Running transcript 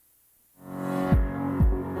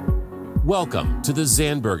Welcome to the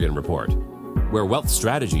Zandbergen Report, where wealth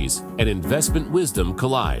strategies and investment wisdom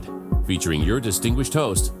collide, featuring your distinguished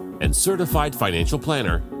host and certified financial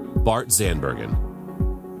planner, Bart Zandbergen.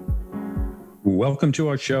 Welcome to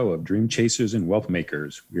our show of Dream Chasers and Wealth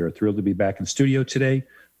Makers. We are thrilled to be back in studio today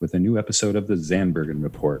with a new episode of the Zandbergen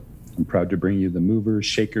Report. I'm proud to bring you the movers,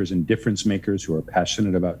 shakers, and difference makers who are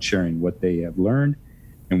passionate about sharing what they have learned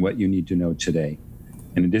and what you need to know today.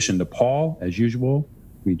 In addition to Paul, as usual,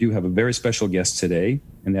 we do have a very special guest today,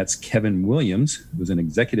 and that's Kevin Williams, who's an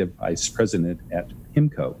executive vice president at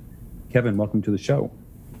PIMCO. Kevin, welcome to the show.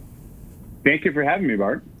 Thank you for having me,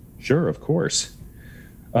 Bart. Sure, of course.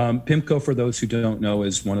 PIMCO, for those who don't know,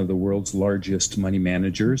 is one of the world's largest money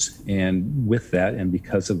managers. And with that, and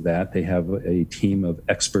because of that, they have a team of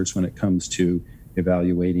experts when it comes to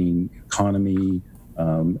evaluating economy,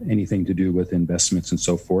 anything to do with investments and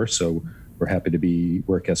so forth. So we're happy to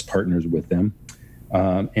work as partners with them.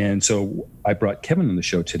 And so I brought Kevin on the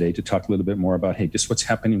show today to talk a little bit more about, hey, just what's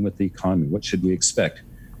happening with the economy. What should we expect?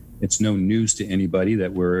 It's no news to anybody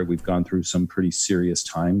that we've gone through some pretty serious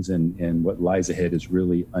times, and what lies ahead is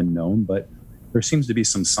really unknown, but there seems to be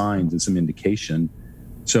some signs and some indication.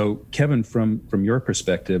 So Kevin, from your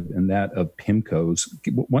perspective and that of PIMCO's,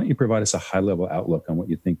 why don't you provide us a high-level outlook on what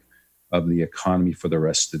you think of the economy for the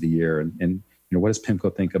rest of the year? And what does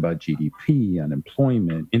PIMCO think about GDP,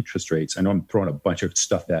 unemployment, interest rates? I know I'm throwing a bunch of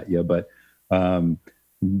stuff at you, but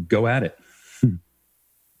go at it.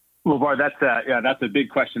 Well, Bart, that's a big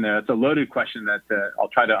question there. That's a loaded question that I'll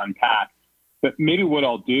try to unpack. But maybe what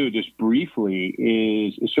I'll do just briefly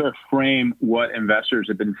is sort of frame what investors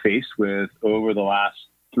have been faced with over the last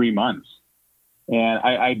 3 months. And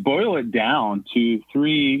I boil it down to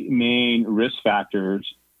three main risk factors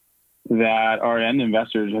that our end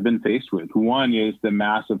investors have been faced with. One is the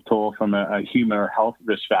massive toll from a human or health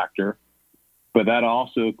risk factor, but that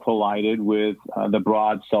also collided with the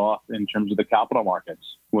broad sell-off in terms of the capital markets,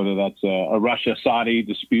 whether that's a Russia-Saudi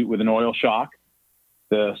dispute with an oil shock,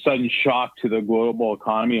 the sudden shock to the global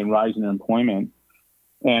economy and rising employment,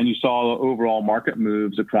 and you saw the overall market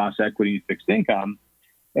moves across equity and fixed income.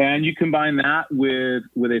 And you combine that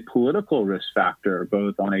with a political risk factor,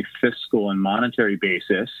 both on a fiscal and monetary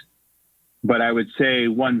basis. But I would say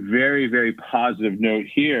one very, very positive note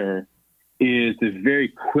here is the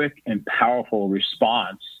very quick and powerful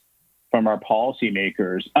response from our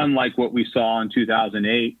policymakers, unlike what we saw in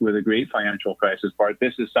 2008 with a great financial crisis. Part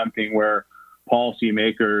this is something where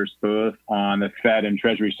policymakers, both on the Fed and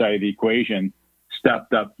Treasury side of the equation,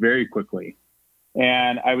 stepped up very quickly.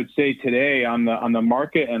 And I would say today on the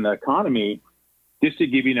market and the economy, just to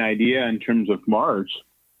give you an idea in terms of March,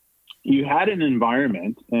 you had an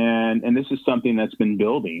environment, and this is something that's been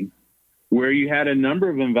building, where you had a number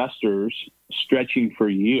of investors stretching for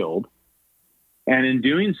yield. And in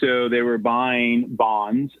doing so, they were buying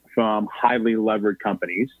bonds from highly levered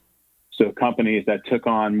companies. So companies that took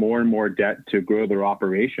on more and more debt to grow their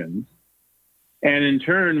operations. And in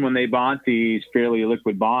turn, when they bought these fairly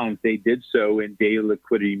liquid bonds, they did so in daily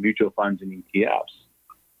liquidity mutual funds and ETFs.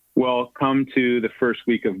 Well, come to the first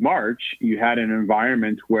week of March, you had an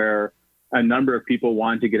environment where a number of people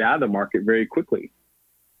wanted to get out of the market very quickly.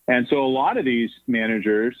 And so a lot of these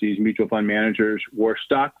managers, these mutual fund managers, were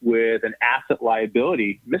stuck with an asset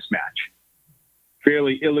liability mismatch.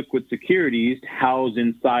 Fairly illiquid securities housed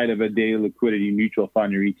inside of a daily liquidity mutual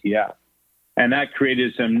fund or ETF. And that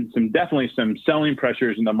created definitely some selling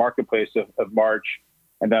pressures in the marketplace of March,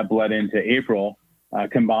 and that bled into April,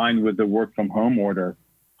 combined with the work from home order.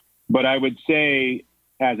 But I would say,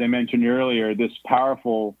 as I mentioned earlier, this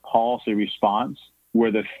powerful policy response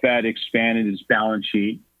where the Fed expanded its balance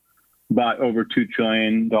sheet, bought over $2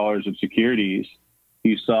 trillion of securities.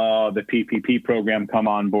 You saw the PPP program come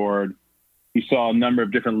on board. You saw a number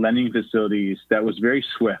of different lending facilities that was very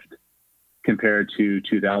swift compared to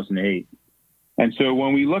 2008. And so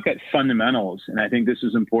when we look at fundamentals, and I think this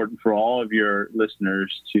is important for all of your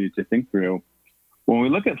listeners to think through, when we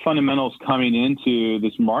look at fundamentals coming into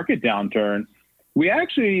this market downturn, we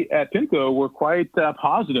actually at PIMCO were quite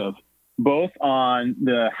positive, both on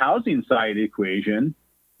the housing side of the equation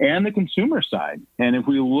and the consumer side. And if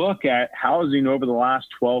we look at housing over the last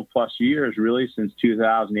 12 plus years, really since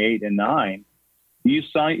 2008 and 9, you've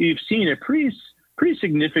seen a pretty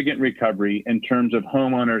significant recovery in terms of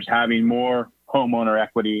homeowners having more homeowner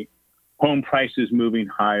equity, home prices moving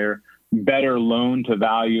higher, better loan to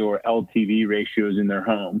value or LTV ratios in their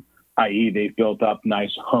home, i.e. they've built up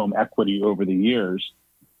nice home equity over the years.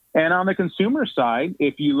 And on the consumer side,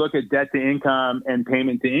 if you look at debt to income and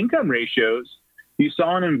payment to income ratios, you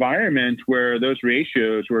saw an environment where those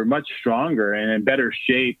ratios were much stronger and in better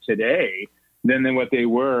shape today than what they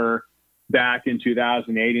were back in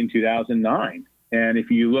 2008 and 2009. And if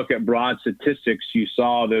you look at broad statistics, you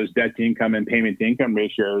saw those debt to income and payment to income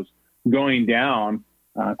ratios going down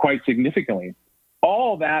quite significantly.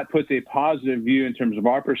 All that puts a positive view in terms of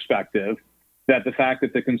our perspective that the fact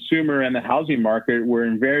that the consumer and the housing market were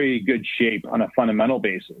in very good shape on a fundamental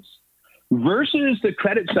basis versus the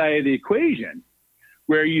credit side of the equation,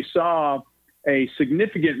 where you saw a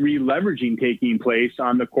significant releveraging taking place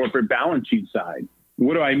on the corporate balance sheet side.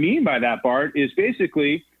 What do I mean by that, Bart, is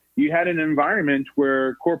basically you had an environment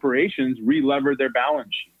where corporations relevered their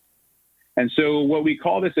balance sheet. And so what we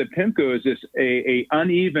call this at PIMCO is this a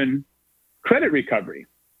uneven credit recovery.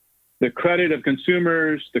 The credit of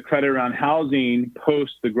consumers, the credit around housing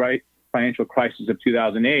post the great financial crisis of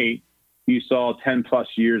 2008, you saw 10 plus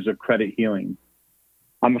years of credit healing.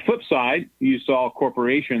 On the flip side, you saw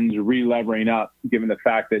corporations re-levering up given the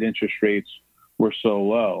fact that interest rates were so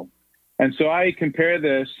low. And so I compare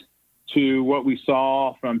this to what we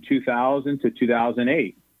saw from 2000 to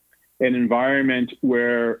 2008, an environment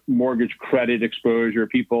where mortgage credit exposure,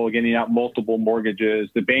 people getting out multiple mortgages,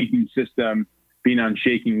 the banking system being on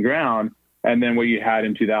shaking ground, and then what you had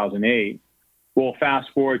in 2008. Well, fast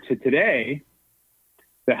forward to today,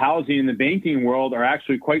 the housing and the banking world are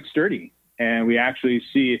actually quite sturdy. And we actually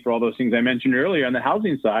see, for all those things I mentioned earlier on the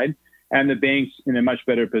housing side, and the banks in a much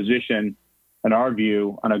better position, in our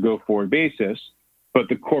view, on a go-forward basis. But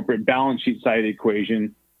the corporate balance sheet side of the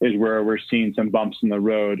equation is where we're seeing some bumps in the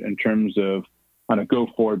road in terms of on a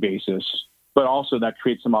go-forward basis. But also that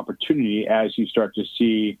creates some opportunity as you start to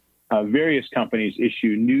see various companies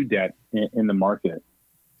issue new debt in the market.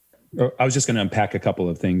 I was just going to unpack a couple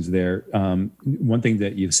of things there. One thing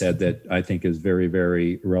that you've said that I think is very,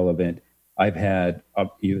 very relevant. I've had,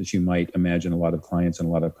 as you might imagine, a lot of clients and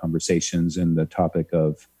a lot of conversations in the topic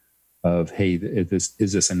of hey,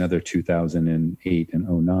 is this another 2008 and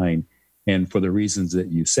 2009? And for the reasons that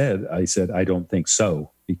you said, I don't think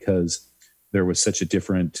so, because there was such a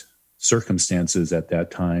different circumstances at that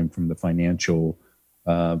time from the financial,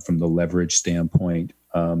 from the leverage standpoint,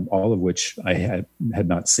 all of which I had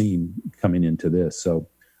not seen coming into this. So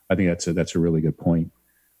I think that's a really good point.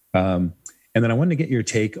 And then I wanted to get your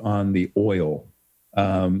take on the oil.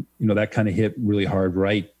 That kind of hit really hard,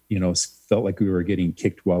 right? Felt like we were getting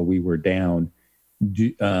kicked while we were down.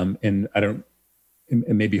 And I don't,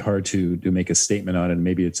 it may be hard to make a statement on it, and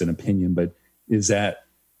maybe it's an opinion, but is that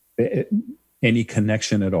any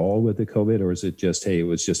connection at all with the COVID, or is it just, hey, it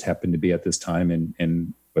was just happened to be at this time,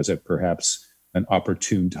 and was it perhaps an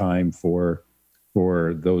opportune time for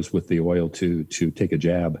those with the oil to take a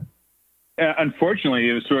jab? Unfortunately,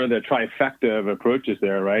 it was sort of the trifecta of approaches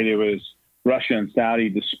there, right? It was Russia and Saudi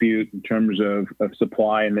dispute in terms of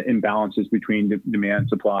supply and the imbalances between demand and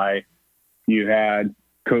supply. You had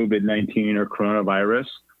COVID-19 or coronavirus,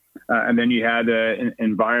 and then you had an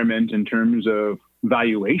environment in terms of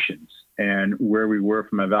valuations and where we were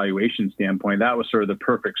from a valuation standpoint. That was sort of the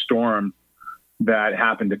perfect storm that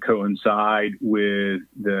happened to coincide with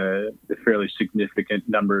the fairly significant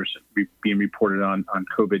numbers being reported on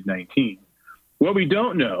COVID-19. What we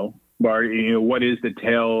don't know, Bart, what is the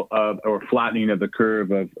tail of or flattening of the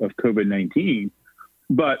curve of COVID-19?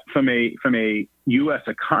 But from a U.S.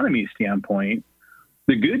 economy standpoint,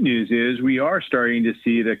 the good news is we are starting to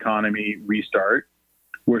see the economy restart.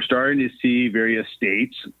 We're starting to see various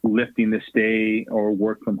states lifting the stay or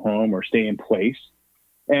work from home or stay in place.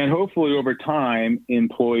 And hopefully over time,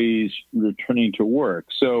 employees returning to work.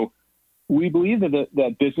 So we believe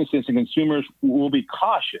that businesses and consumers will be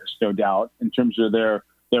cautious, no doubt, in terms of their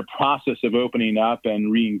process of opening up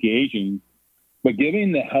and re-engaging. But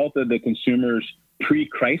given the health of the consumers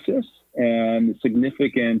pre-crisis and the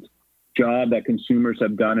significant job that consumers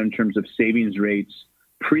have done in terms of savings rates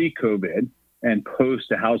pre-COVID and post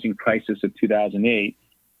the housing crisis of 2008,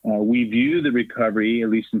 we view the recovery, at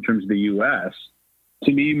least in terms of the U.S.,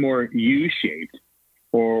 to be more U-shaped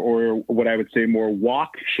or what I would say more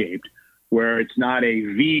walk-shaped, where it's not a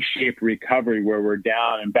V-shaped recovery where we're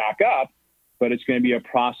down and back up, but it's going to be a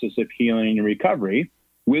process of healing and recovery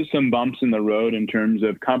with some bumps in the road in terms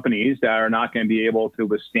of companies that are not going to be able to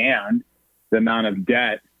withstand the amount of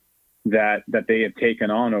debt that they have taken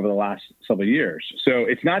on over the last several years. So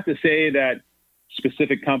it's not to say that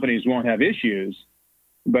specific companies won't have issues,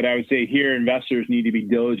 but I would say here investors need to be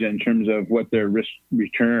diligent in terms of what their risk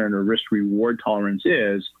return or risk reward tolerance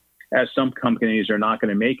is, as some companies are not going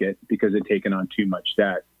to make it because they've taken on too much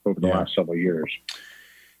debt over the last several years.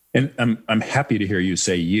 And I'm happy to hear you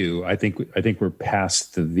say you. I think we're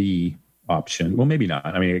past the V option. Well, maybe not.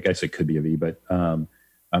 I mean, I guess it could be a V, but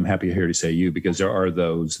I'm happy to hear to say you, because there are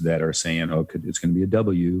those that are saying, oh, it's going to be a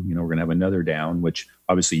W, we're going to have another down, which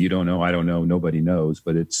obviously you don't know, I don't know, nobody knows,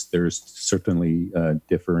 but there's certainly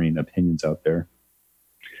differing opinions out there.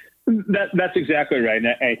 That's exactly right. And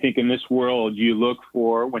I think in this world, you look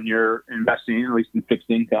for, when you're investing, at least in fixed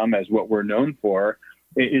income, as what we're known for,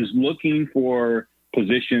 is looking for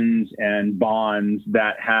positions and bonds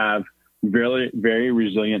that have very, very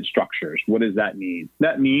resilient structures. What does that mean?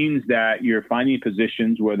 That means that you're finding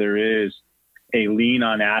positions where there is a lien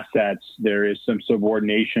on assets, there is some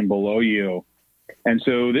subordination below you. And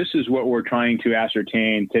so this is what we're trying to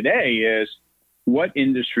ascertain today is what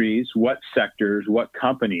industries, what sectors, what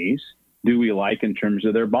companies do we like in terms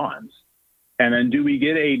of their bonds? And then do we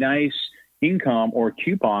get a nice income or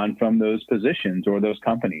coupon from those positions or those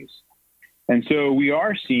companies? And so we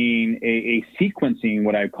are seeing a sequencing,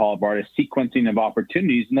 what I call, Bart, a sequencing of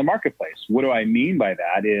opportunities in the marketplace. What do I mean by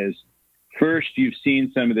that is, first, you've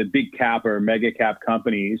seen some of the big cap or mega cap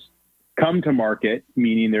companies come to market,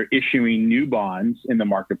 meaning they're issuing new bonds in the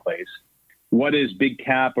marketplace. What is big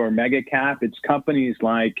cap or mega cap? It's companies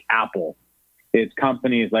like Apple. It's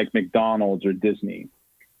companies like McDonald's or Disney.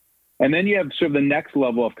 And then you have sort of the next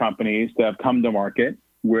level of companies that have come to market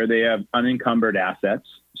where they have unencumbered assets.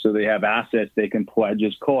 So they have assets they can pledge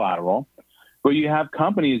as collateral. But you have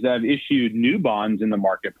companies that have issued new bonds in the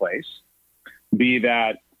marketplace, be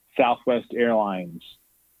that Southwest Airlines,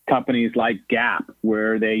 companies like Gap,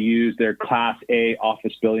 where they use their Class A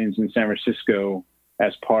office buildings in San Francisco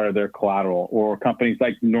as part of their collateral, or companies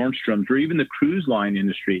like Nordstrom's, or even the cruise line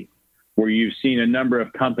industry, where you've seen a number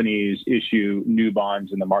of companies issue new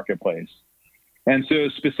bonds in the marketplace. And so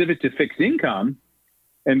specific to fixed income,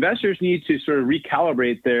 investors need to sort of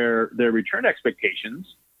recalibrate their return expectations,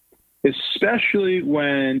 especially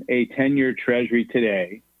when a 10-year treasury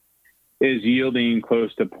today is yielding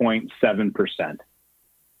close to 0.7%.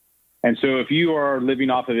 And so if you are living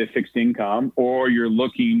off of a fixed income, or you're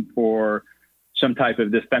looking for some type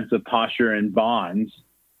of defensive posture in bonds,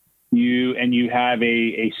 you have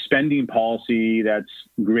a spending policy that's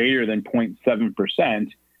greater than 0.7%,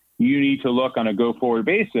 you need to look on a go-forward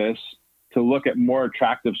basis to look at more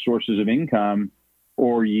attractive sources of income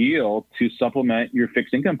or yield to supplement your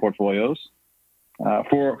fixed income portfolios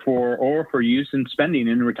for use in spending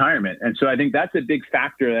in retirement. And so I think that's a big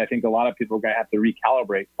factor that I think a lot of people are going to have to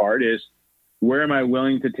recalibrate. Part is, where am I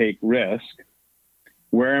willing to take risk?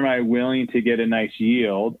 Where am I willing to get a nice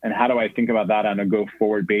yield? And how do I think about that on a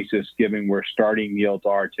go-forward basis, given where starting yields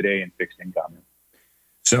are today in fixed income?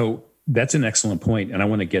 So that's an excellent point, and I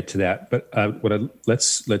want to get to that. But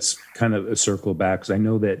let's kind of circle back, because I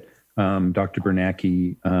know that Dr.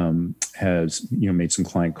 Bernanke has made some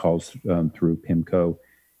client calls through PIMCO,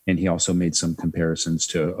 and he also made some comparisons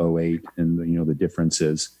to '08 and the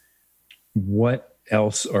differences. What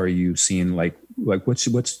else are you seeing? Like what's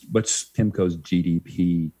PIMCO's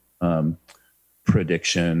GDP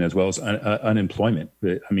prediction, as well as unemployment?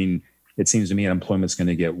 I mean, it seems to me unemployment's going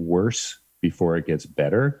to get worse before it gets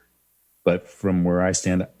better. But from where I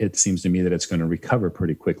stand, it seems to me that it's going to recover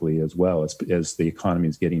pretty quickly as well as the economy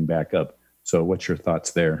is getting back up. So what's your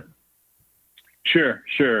thoughts there? Sure.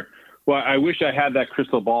 Well, I wish I had that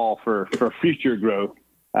crystal ball for future growth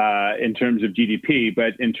in terms of GDP.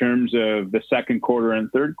 But in terms of the second quarter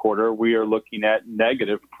and third quarter, we are looking at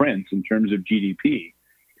negative prints in terms of GDP.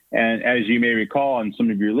 And as you may recall, and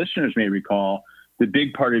some of your listeners may recall, the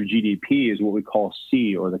big part of GDP is what we call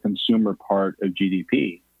C, or the consumer part of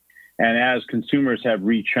GDP. And as consumers have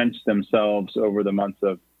retrenched themselves over the months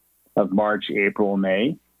of March, April,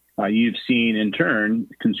 May, you've seen, in turn,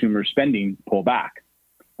 consumer spending pull back.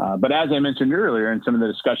 But as I mentioned earlier, in some of the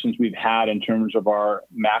discussions we've had in terms of our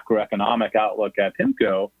macroeconomic outlook at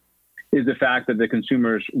PIMCO, is the fact that the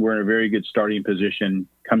consumers were in a very good starting position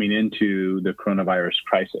coming into the coronavirus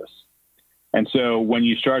crisis. And so when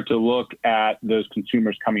you start to look at those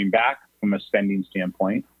consumers coming back from a spending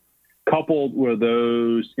standpoint, coupled with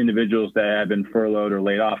those individuals that have been furloughed or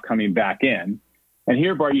laid off coming back in. And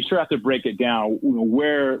here, Bart, you sort of have to break it down.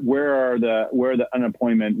 Where are the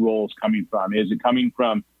unemployment roles coming from? Is it coming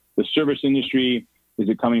from the service industry? Is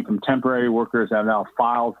it coming from temporary workers that have now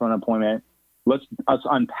filed for unemployment? Let's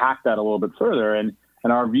unpack that a little bit further. And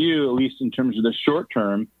our view, at least in terms of the short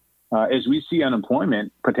term, is we see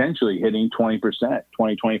unemployment potentially hitting 20%,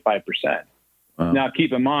 25%. Wow. Now,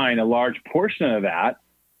 keep in mind, a large portion of that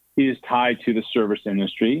is tied to the service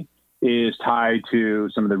industry, is tied to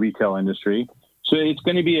some of the retail industry. So it's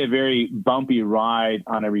going to be a very bumpy ride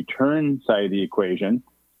on a return side of the equation.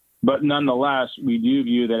 But nonetheless, we do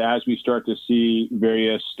view that as we start to see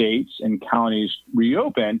various states and counties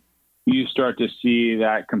reopen, you start to see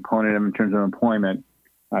that component in terms of employment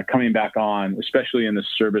coming back on, especially in the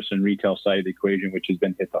service and retail side of the equation, which has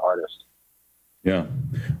been hit the hardest. Yeah.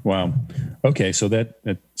 Wow. Okay. So that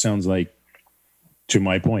sounds like, to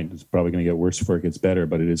my point, it's probably going to get worse before it gets better,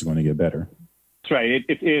 but it is going to get better. That's right.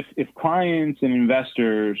 If clients and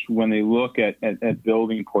investors, when they look at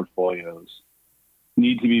building portfolios,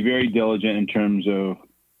 need to be very diligent in terms of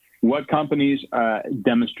what companies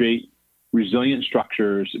demonstrate resilient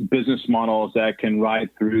structures, business models that can ride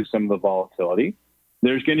through some of the volatility.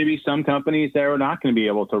 There's going to be some companies that are not going to be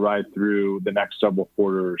able to ride through the next several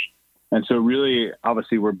quarters. And so really,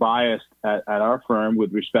 obviously, we're biased at our firm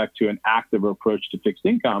with respect to an active approach to fixed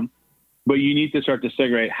income. But you need to start to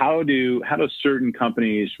segregate how do certain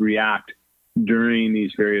companies react during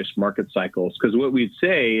these various market cycles? Because what we'd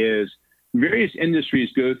say is various industries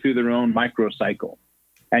go through their own micro cycle.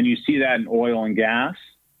 And you see that in oil and gas.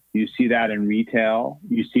 You see that in retail.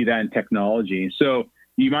 You see that in technology. So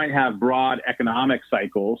you might have broad economic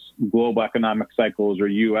cycles, global economic cycles or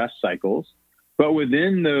U.S. cycles. But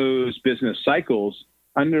within those business cycles,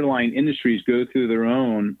 underlying industries go through their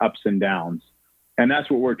own ups and downs. And that's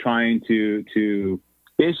what we're trying to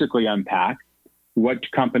basically unpack. What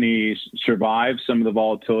companies survive some of the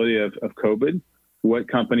volatility of COVID, what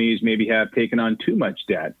companies maybe have taken on too much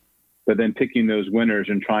debt, but then picking those winners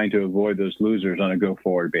and trying to avoid those losers on a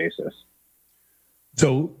go-forward basis.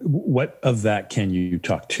 So what of that can you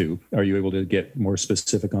talk to? Are you able to get more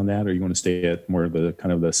specific on that, or you want to stay at more of the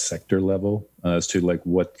kind of the sector level as to like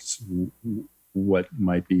what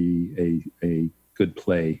might be a good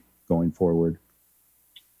play going forward?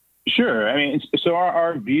 Sure. I mean, so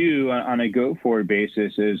our view on a go-forward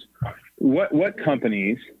basis is what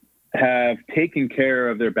companies have taken care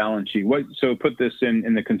of their balance sheet. So put this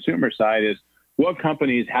in the consumer side is what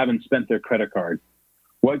companies haven't spent their credit card,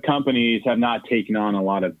 what companies have not taken on a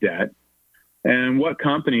lot of debt, and what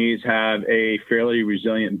companies have a fairly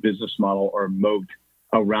resilient business model or moat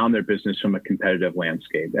around their business from a competitive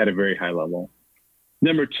landscape at a very high level.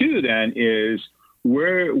 Number two, then, is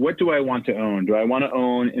what do I want to own? Do I want to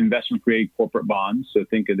own investment-grade corporate bonds? So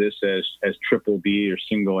think of this as triple B or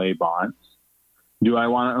single A bonds. Do I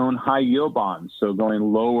want to own high-yield bonds? So going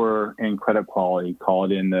lower in credit quality, call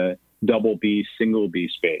it in the double B, single B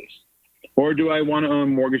space. Or do I want to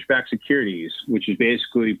own mortgage-backed securities, which is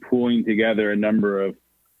basically pooling together a number of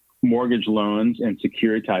mortgage loans and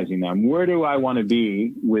securitizing them? Where do I want to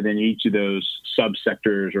be within each of those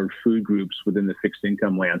subsectors or food groups within the fixed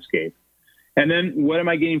income landscape? And then what am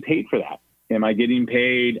I getting paid for that? Am I getting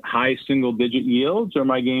paid high single-digit yields, or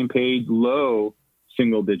am I getting paid low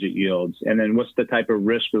single-digit yields? And then what's the type of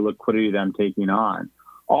risk or liquidity that I'm taking on?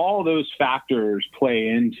 All those factors play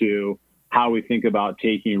into how we think about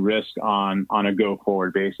taking risk on a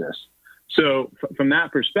go-forward basis. So from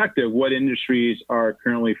that perspective, what industries are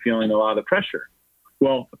currently feeling a lot of the pressure?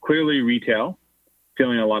 Well, clearly retail,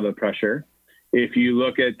 feeling a lot of the pressure. If you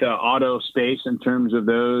look at the auto space in terms of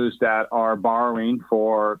those that are borrowing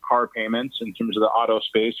for car payments, in terms of the auto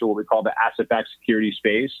space, or what we call the asset-backed security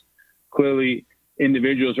space, clearly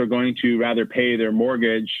individuals are going to rather pay their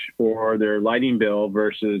mortgage or their lighting bill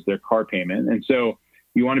versus their car payment. And so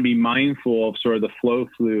you want to be mindful of sort of the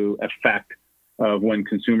flow-through effect of when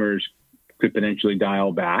consumers could potentially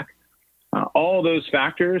dial back. All those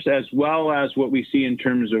factors, as well as what we see in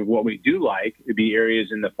terms of what we do like, would be areas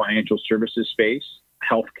in the financial services space,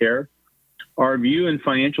 healthcare. Our view in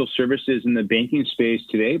financial services in the banking space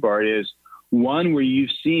today, Bart, is one where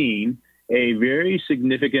you've seen a very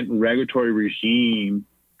significant regulatory regime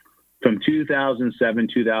from 2007,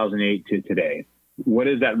 2008 to today. What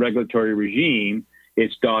is that regulatory regime?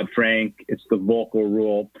 It's Dodd-Frank, it's the Volcker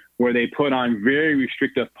Rule, where they put on very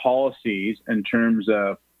restrictive policies in terms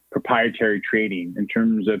of proprietary trading, in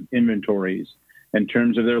terms of inventories, in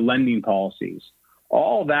terms of their lending policies.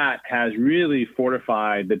 All that has really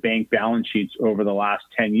fortified the bank balance sheets over the last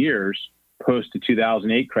 10 years post the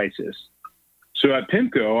 2008 crisis. So at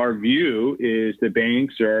PIMCO, our view is the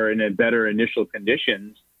banks are in a better initial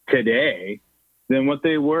conditions today than what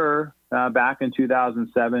they were back in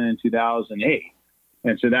 2007 and 2008.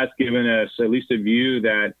 And so that's given us at least a view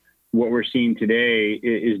that what we're seeing today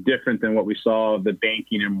is different than what we saw of the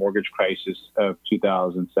banking and mortgage crisis of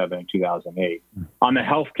 2007 and 2008. On the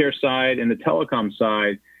healthcare side and the telecom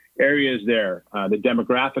side, areas there, the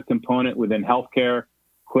demographic component within healthcare,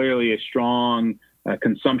 clearly a strong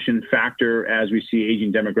consumption factor as we see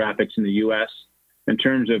aging demographics in the U.S. In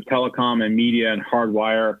terms of telecom and media and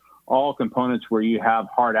hardwire, all components where you have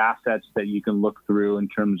hard assets that you can look through in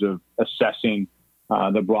terms of assessing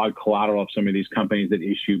the broad collateral of some of these companies that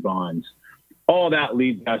issue bonds. All of that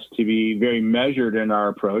leads us to be very measured in our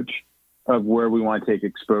approach. of where we want to take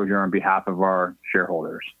exposure on behalf of our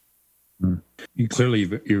shareholders.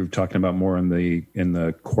 You're talking about more in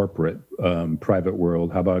the corporate private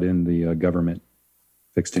world. How about in the government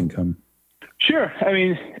fixed income? Sure. I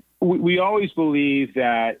mean, we always believe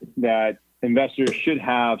that investors should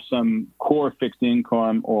have some core fixed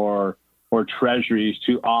income or treasuries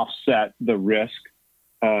to offset the risk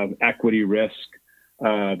of equity risk,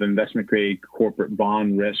 of investment grade corporate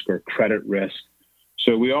bond risk or credit risk.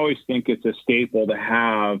 So we always think it's a staple to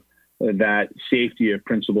have that safety of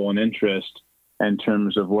principal and interest in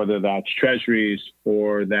terms of whether that's treasuries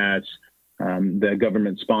or that's the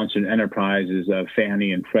government-sponsored enterprises of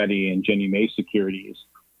Fannie and Freddie and Ginnie Mae securities.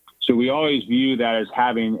 So we always view that as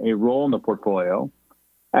having a role in the portfolio.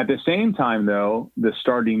 At the same time, though, the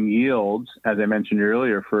starting yields, as I mentioned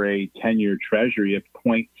earlier, for a 10-year treasury of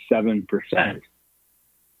 0.7%,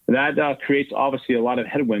 that creates obviously a lot of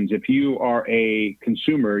headwinds. If you are a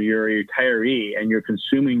consumer, you're a retiree, and you're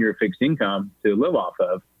consuming your fixed income to live off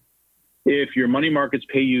of, if your money markets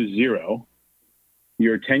pay you 0,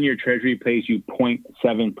 your 10-year treasury pays you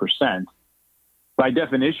 0.7%, by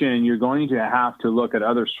definition, you're going to have to look at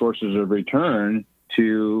other sources of return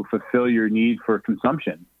to fulfill your need for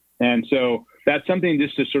consumption. And so that's something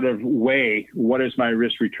just to sort of weigh what is my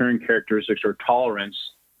risk return characteristics or tolerance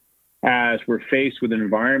as we're faced with an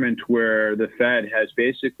environment where the Fed has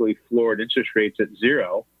basically floored interest rates at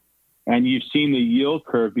 0, and you've seen the yield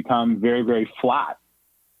curve become very, very flat.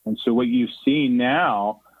 And so what you've seen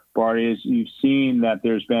now, Bart, is you've seen that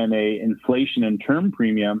there's been a inflation and term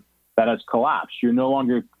premium that has collapsed. You're no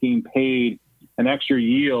longer being paid an extra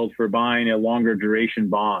yield for buying a longer duration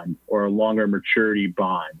bond or a longer maturity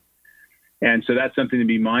bond. And so that's something to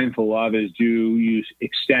be mindful of is, do you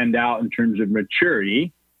extend out in terms of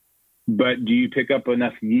maturity, but do you pick up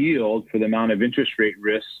enough yield for the amount of interest rate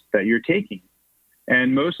risk that you're taking?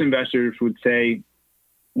 And most investors would say,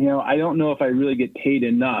 I don't know if I really get paid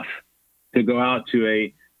enough to go out to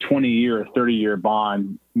a 20-year or 30-year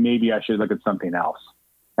bond. Maybe I should look at something else.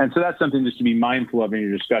 And so that's something just to be mindful of in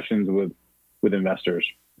your discussions with investors.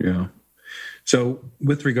 Yeah. So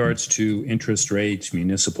with regards to interest rates,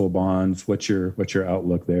 municipal bonds, what's your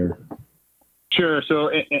outlook there? Sure. So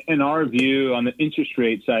in our view, on the interest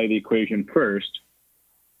rate side of the equation first,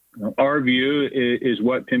 our view is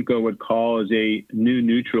what PIMCO would call as a new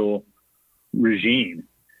neutral regime,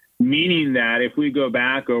 meaning that if we go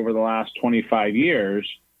back over the last 25 years,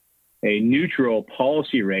 a neutral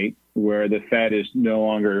policy rate where the Fed is no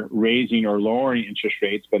longer raising or lowering interest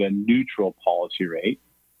rates, but a neutral policy rate,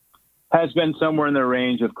 has been somewhere in the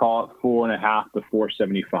range of, call it 4.5% to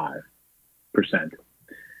 4.75%.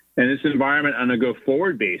 And this environment on a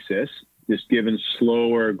go-forward basis, just given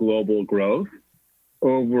slower global growth,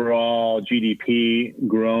 overall GDP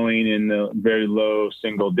growing in the very low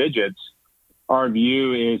single digits, our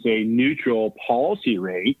view is a neutral policy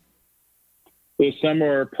rate is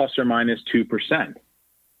somewhere plus or minus 2%.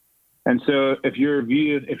 And so if your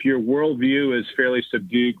worldview is fairly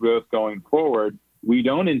subdued growth going forward, we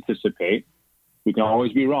don't anticipate, we can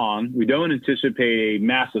always be wrong, we don't anticipate a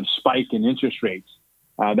massive spike in interest rates.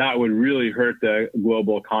 That would really hurt the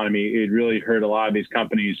global economy. It'd really hurt a lot of these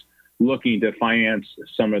companies looking to finance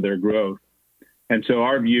some of their growth. And so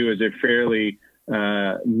our view is a fairly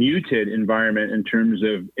muted environment in terms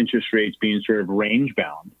of interest rates being sort of range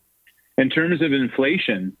bound. In terms of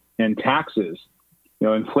inflation and taxes,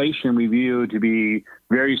 inflation we view to be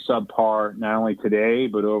very subpar, not only today,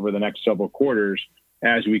 but over the next several quarters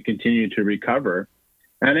as we continue to recover.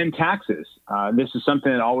 And then taxes. This is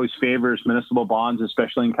something that always favors municipal bonds,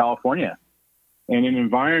 especially in California. In an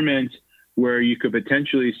environment where you could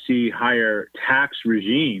potentially see higher tax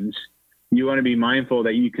regimes, you want to be mindful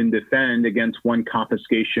that you can defend against one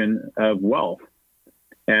confiscation of wealth.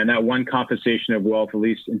 And that one confiscation of wealth, at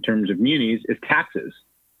least in terms of munis, is taxes.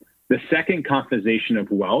 The second confiscation of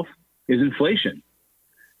wealth is inflation.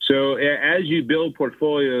 So as you build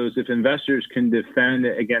portfolios, if investors can defend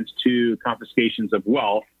against two confiscations of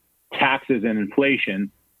wealth, taxes and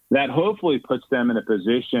inflation, that hopefully puts them in a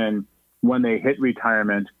position when they hit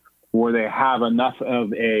retirement where they have enough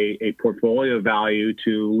of a portfolio value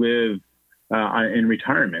to live in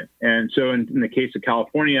retirement. And so in the case of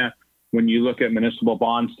California, when you look at municipal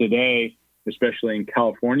bonds today, especially in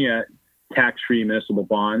California, tax-free municipal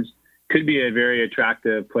bonds could be a very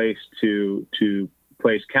attractive place to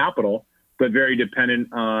place capital, but very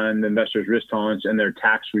dependent on the investor's risk tolerance and their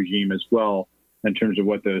tax regime as well in terms of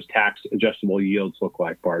what those tax adjustable yields look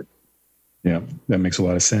like, Bart. Yeah, that makes a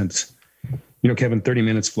lot of sense. Kevin, 30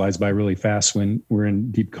 minutes flies by really fast when we're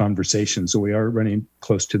in deep conversation, so we are running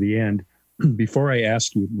close to the end. Before I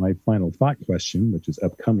ask you my final thought question, which is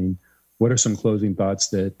upcoming, What are some closing thoughts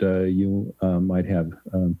that you might have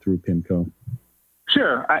through PIMCO?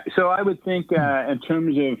 Sure. So I would think in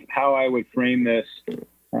terms of how I would frame this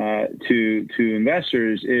to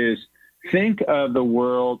investors is think of the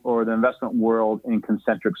world or the investment world in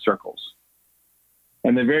concentric circles.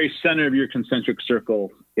 In the very center of your concentric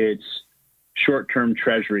circle, it's short-term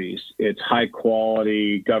treasuries, it's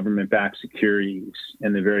high-quality government-backed securities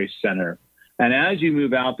in the very center. And as you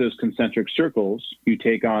move out those concentric circles, you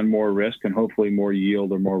take on more risk and hopefully more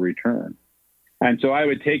yield or more return. And so I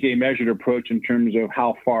would take a measured approach in terms of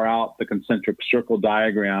how far out the concentric circle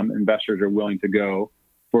diagram investors are willing to go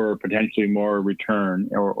for potentially more return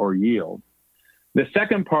or yield. The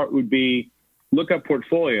second part would be look at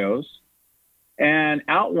portfolios and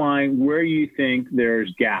outline where you think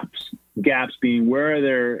there's gaps. Gaps being where are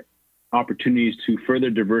there opportunities to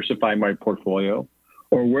further diversify my portfolio,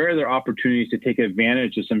 or where are there opportunities to take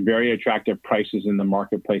advantage of some very attractive prices in the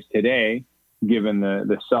marketplace today, given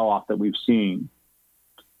the sell-off that we've seen.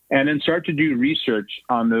 And then start to do research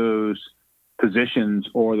on those positions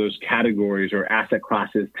or those categories or asset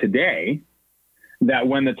classes today, that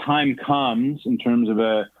when the time comes in terms of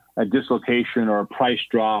a dislocation or a price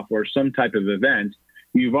drop or some type of event,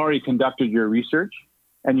 you've already conducted your research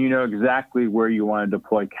and you know exactly where you want to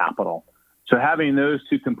deploy capital. So having those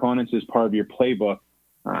two components as part of your playbook,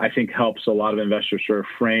 I think helps a lot of investors sort of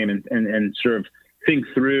frame and sort of think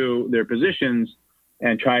through their positions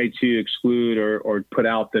and try to exclude or put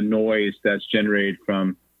out the noise that's generated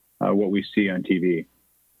from what we see on TV.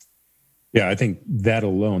 Yeah, I think that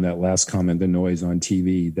alone, that last comment, the noise on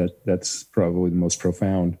TV, that's probably the most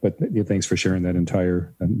profound. But thanks for sharing that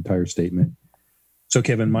entire statement. So,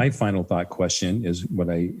 Kevin, my final thought question is what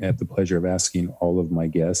I have the pleasure of asking all of my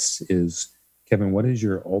guests is, Kevin, what is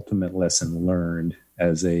your ultimate lesson learned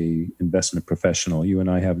as a investment professional? You and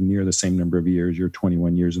I have near the same number of years. You're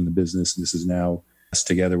 21 years in the business. This is now us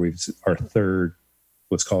together. We've our third,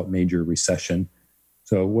 let's call it major recession.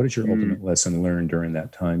 So what is your ultimate lesson learned during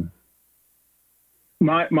that time?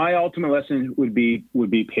 My ultimate lesson would be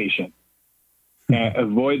patient.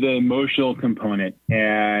 Avoid the emotional component.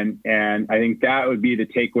 And I think that would be the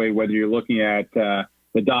takeaway, whether you're looking at the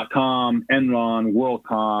 .com, Enron,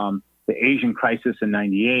 WorldCom, the Asian crisis in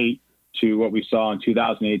 98 to what we saw in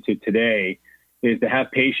 2008 to today, is to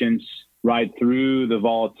have patience, ride through the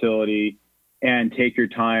volatility, and take your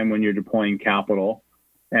time when you're deploying capital,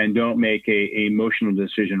 and don't make a emotional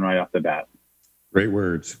decision right off the bat. Great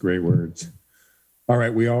words. Great words. All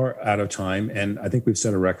right, we are out of time, and I think we've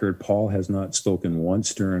set a record. Paul has not spoken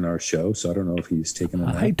once during our show, so I don't know if he's taken a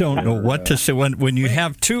nap. I don't know what to say. When you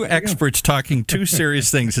have two experts talking two serious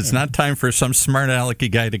things, it's not time for some smart alecky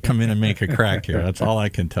guy to come in and make a crack here. That's all I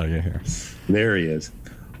can tell you here. There he is.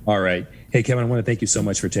 All right. Hey, Kevin, I want to thank you so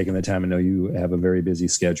much for taking the time. I know you have a very busy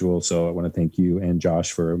schedule, so I want to thank you and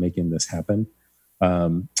Josh for making this happen. I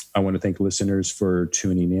want to thank listeners for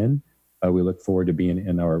tuning in. We look forward to being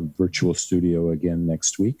in our virtual studio again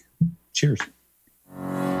next week. Cheers.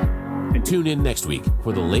 And tune in next week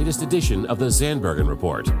for the latest edition of the Zandbergen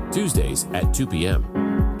Report, Tuesdays at 2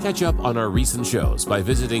 p.m. Catch up on our recent shows by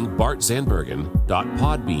visiting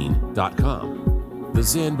bartzandbergen.podbean.com. The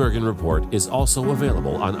Zandbergen Report is also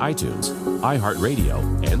available on iTunes, iHeartRadio,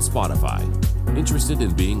 and Spotify. Interested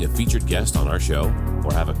in being a featured guest on our show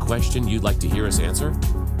or have a question you'd like to hear us answer?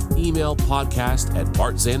 Email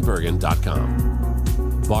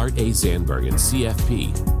podcast@bartzandbergen.com. Bart A. Zandbergen,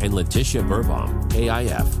 CFP, and Letitia Burbaum,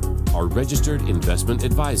 AIF, are registered investment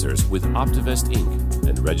advisors with Optivest Inc.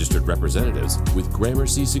 and registered representatives with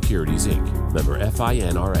Gramercy Securities Inc., member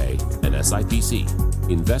FINRA and SIPC.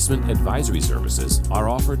 Investment advisory services are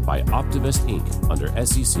offered by Optivest Inc. under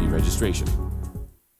SEC registration.